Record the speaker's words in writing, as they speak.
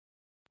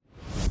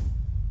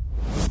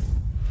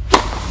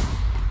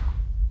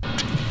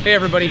Hey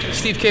everybody,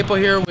 Steve Capel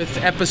here with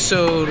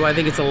episode, I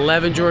think it's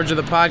 11, George, of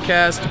the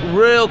podcast.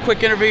 Real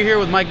quick interview here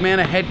with Mike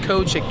Manna, head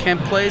coach at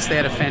Kent Place. They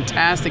had a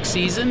fantastic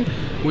season.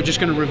 We're just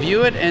going to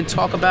review it and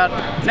talk about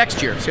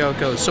next year, see how it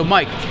goes. So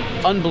Mike,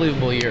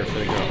 unbelievable year for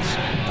the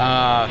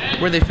girls.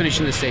 Where they finish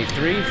in the state?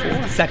 3,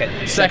 4? Second in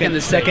the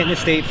state. Second in the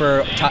state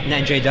for top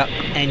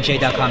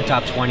NJ.com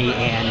top 20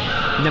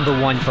 and number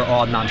 1 for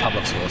all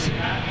non-public schools.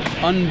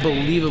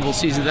 Unbelievable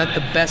season. Is that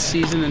the best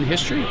season in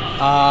history?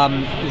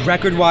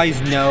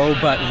 Record-wise, no,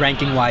 but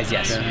ranking-wise,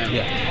 yes.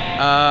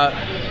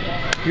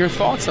 Your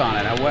thoughts on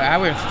it? How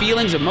were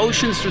feelings,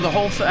 emotions through the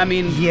whole thing? I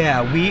mean...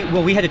 Yeah,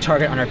 we had a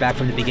target on our back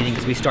from the beginning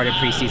because we started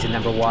preseason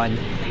number 1.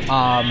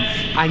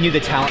 I knew the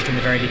talent from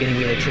the very beginning.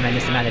 We had a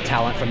tremendous amount of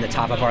talent from the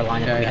top of our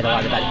lineup. We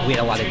had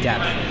a lot of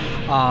depth.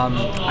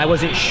 I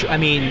wasn't sure. I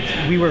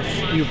mean, we were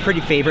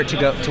pretty favored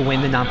to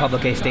win the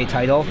non-public A state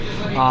title,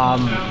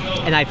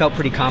 and I felt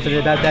pretty confident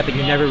about that. But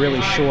you're never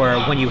really sure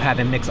when you have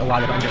a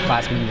lot of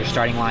underclassmen in your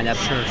starting lineup,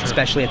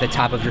 especially at the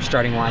top of your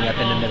starting lineup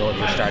and the middle of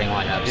your starting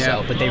lineup.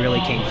 Yeah. So, but they really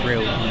came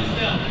through in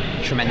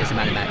a tremendous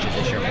amount of matches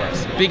this year for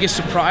us. Biggest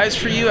surprise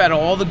for you out of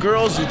all the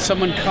girls? Did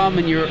someone come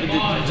and did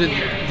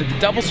the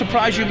double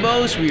surprise you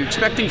most? Were you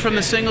expecting from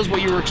the singles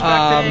what you were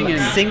expecting?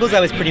 Singles, I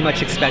was pretty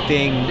much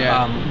expecting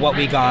what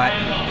we got.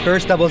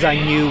 First doubles I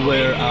knew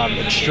were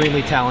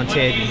extremely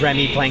talented.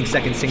 Remy playing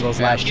second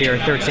singles last year.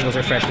 Third singles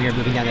her freshman year,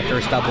 moving down to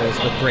first doubles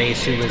with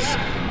Grace, who was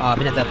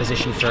been at that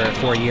position for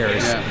 4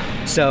 years.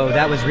 Yeah. So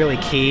that was really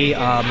key.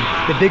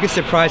 The biggest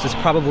surprise was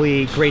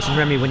probably Grace and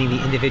Remy winning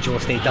the individual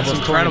state doubles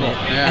tournament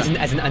as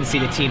an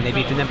unseeded team. They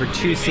beat the number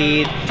 2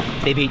 seed,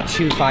 they beat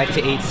 2 5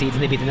 to 8 seeds,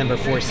 and they beat the number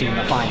 4 seed in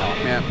the final.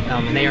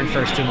 And they earned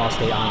first team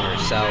All-State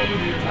honors. So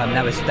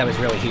that was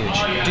really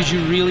huge. Did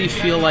you really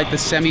feel like the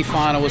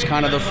semifinal was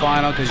kind of the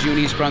final? Because you and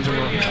East Brunswick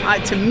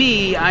were, to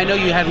me, I know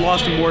you had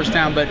lost to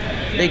Morristown, but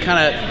they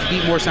kind of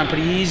beat Morristown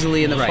pretty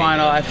easily in the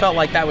final. I felt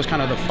like that was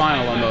kind of the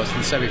final almost, the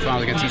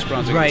semifinals against East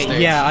Brunswick. Right,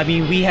 yeah. I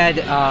mean, we had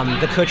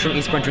the coach from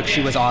East Brunswick.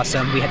 She was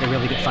awesome. We had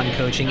really good fun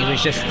coaching.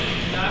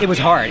 It was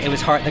hard.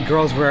 The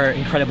girls were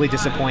incredibly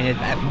disappointed,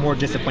 more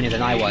disappointed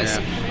than I was.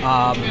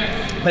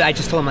 But I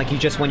just told them, like, you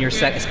just won your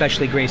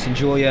especially Grace and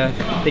Julia.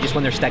 They just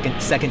won their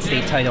second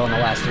state title in the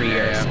last 3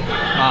 years.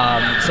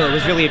 So it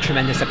was really a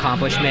tremendous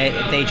accomplishment.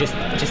 They just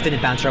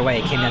didn't bounce our way.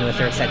 It came down to a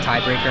third set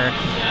tiebreaker.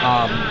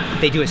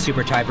 They do a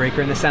super tiebreaker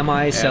in the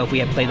semis, so if we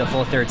had played the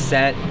full third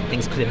set,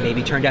 things could have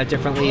maybe turned out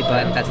differently,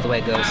 but that's the way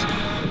it goes.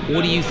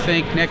 What do you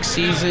think next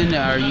season?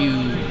 Are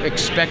you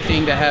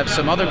expecting to have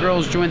some other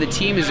girls join the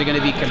team? Is it going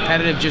to be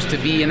competitive just to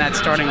be in that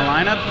starting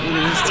lineup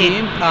with this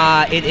team?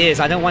 It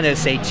is. I don't want to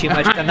say too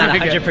much. I'm not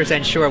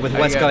 100% sure with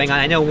what's going on.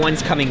 I know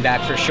one's coming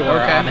back for sure,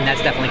 and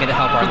that's definitely going to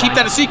help our lineup. Keep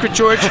that a secret,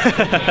 George.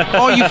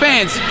 All you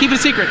fans, keep it a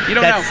secret. You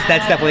don't know.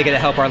 That's definitely going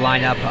to help our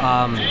lineup.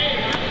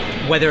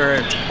 Whether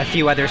a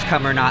few others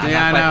come or not,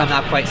 I'm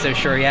not quite so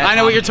sure yet. I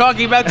know what you're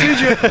talking about too,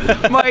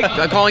 Mike.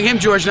 I'm calling him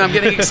George now. I'm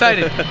getting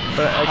excited.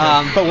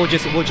 But we'll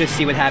just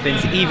see what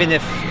happens. Even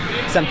if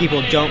some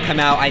people don't come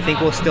out, I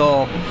think we'll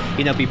still,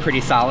 be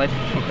pretty solid.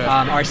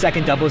 Our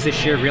second doubles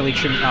this year really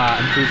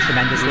improved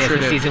tremendously as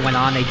the season went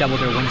on. They doubled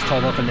their wins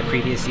total from the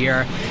previous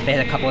year. They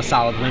had a couple of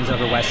solid wins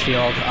over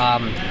Westfield.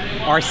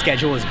 Our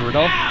schedule is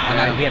brutal.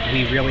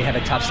 We really have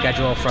a tough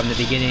schedule from the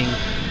beginning.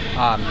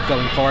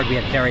 Going forward, we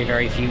have very,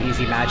 very few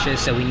easy matches,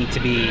 so we need to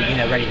be,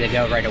 ready to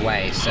go right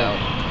away. So,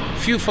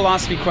 few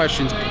philosophy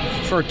questions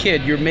for a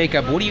kid. Your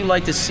makeup. What do you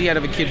like to see out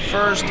of a kid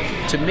first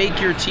to make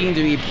your team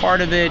to be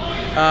part of it?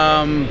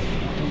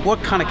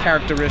 What kind of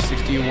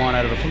characteristics do you want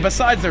out of it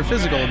besides their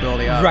physical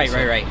ability?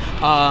 Obviously.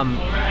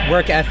 Right.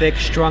 Work ethic,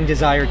 strong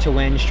desire to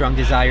win, strong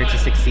desire to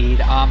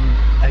succeed. I'm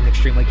an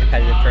extremely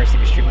competitive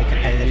person, extremely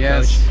competitive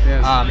coach.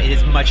 Yes. It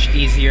is much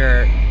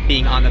easier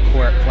being on the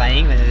court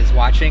playing than it is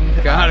watching.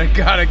 Got it.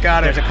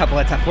 There's a couple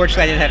of times.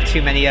 Fortunately, I didn't have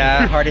too many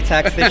heart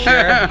attacks this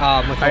year.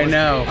 I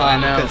know.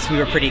 Because we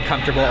were pretty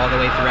comfortable all the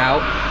way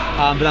throughout.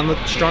 But I'm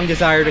looking strong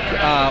desire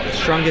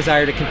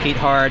to compete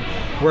hard,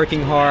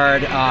 working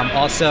hard.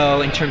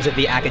 Also, in terms of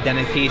the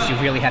academic piece, you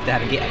really have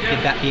to be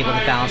able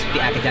to balance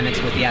the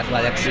academics with the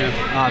athletics.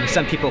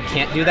 Some people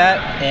can't do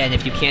that, and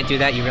if you can't do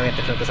that, you really have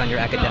to focus on your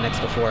academics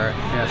before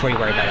you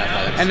worry about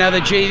athletics. And now the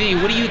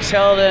JV, what do you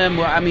tell them?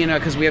 Well, I mean,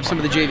 because we have some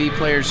of the JV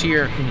players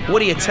here. What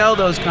do you tell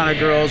those kind of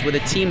girls with a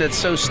team that's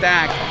so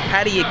stacked?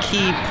 How do you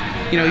keep,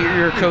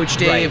 your coach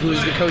Dave,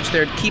 who's the coach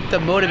there, keep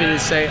them motivated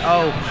to say,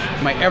 oh,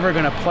 am I ever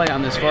going to play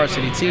on this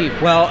varsity team?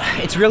 Well,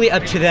 it's really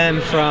up to them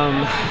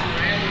from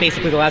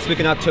basically the last week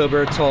in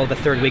October till the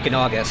third week in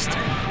August.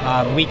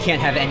 We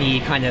can't have any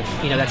kind of,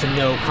 that's a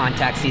no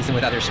contact season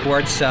with other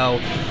sports. So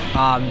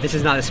this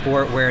is not a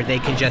sport where they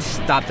can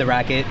just drop the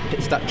racket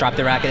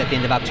at the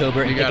end of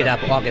October and pick it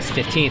up August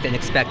 15th and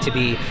expect to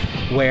be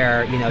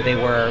where, they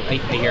were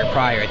a year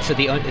prior. So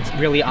it's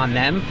really on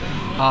them.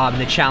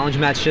 The challenge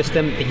match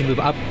system, you move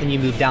up and you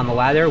move down the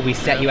ladder. We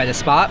set you at a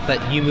spot,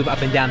 but you move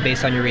up and down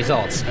based on your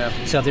results.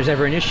 So if there's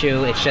ever an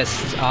issue, it's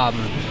just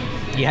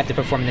you have to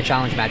perform in the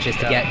challenge matches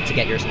to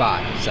get your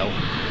spot. So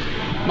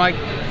Mike,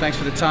 thanks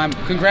for the time.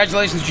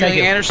 Congratulations to Thank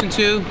Julie you. Anderson,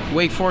 too,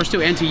 Wake Forest,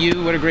 too, and to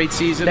you. What a great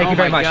season. Thank you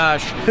very much. Oh,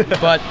 my gosh.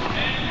 But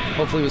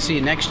hopefully we'll see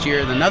you next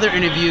year. Another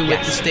interview with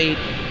Yes. the state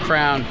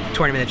crown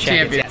Tournament of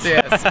Champions.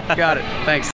 champions. Yes. Got it. Thanks.